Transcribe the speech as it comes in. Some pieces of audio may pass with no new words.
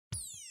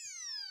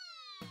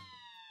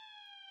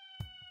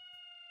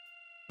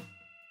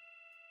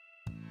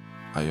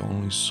I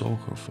only saw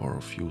her for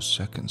a few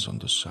seconds on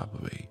the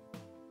subway,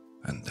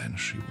 and then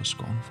she was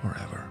gone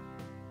forever.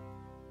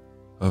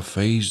 A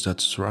face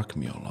that struck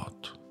me a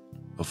lot,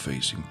 a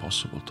face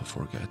impossible to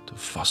forget, a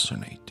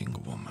fascinating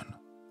woman.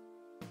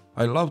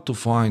 I love to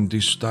find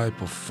this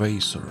type of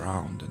face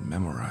around and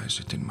memorize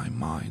it in my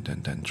mind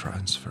and then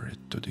transfer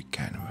it to the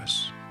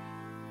canvas.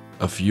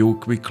 A few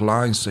quick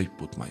lines, I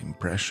put my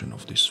impression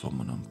of this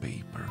woman on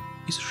paper.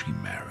 Is she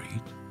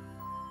married?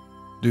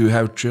 Do you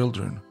have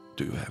children?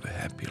 Do you have a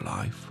happy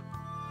life?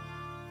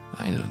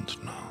 I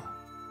don't know.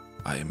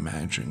 I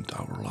imagined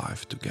our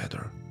life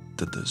together,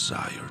 the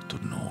desire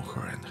to know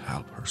her and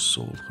help her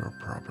solve her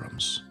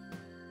problems.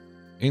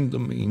 In the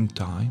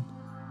meantime,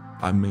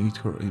 I made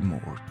her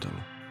immortal,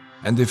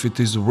 and if it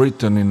is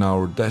written in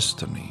our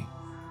destiny,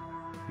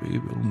 we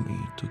will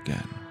meet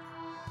again.